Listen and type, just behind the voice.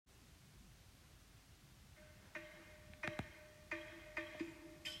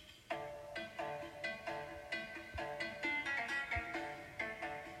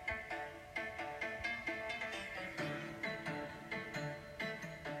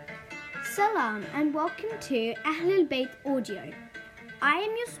Salam and welcome to Ahlulbayt Audio. I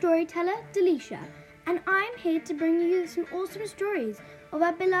am your storyteller, Delisha, and I am here to bring you some awesome stories of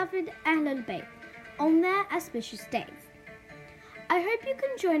our beloved Ahlulbayt on their auspicious days. I hope you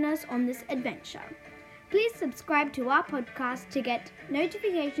can join us on this adventure. Please subscribe to our podcast to get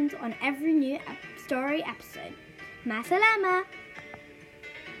notifications on every new story episode. Ma salama!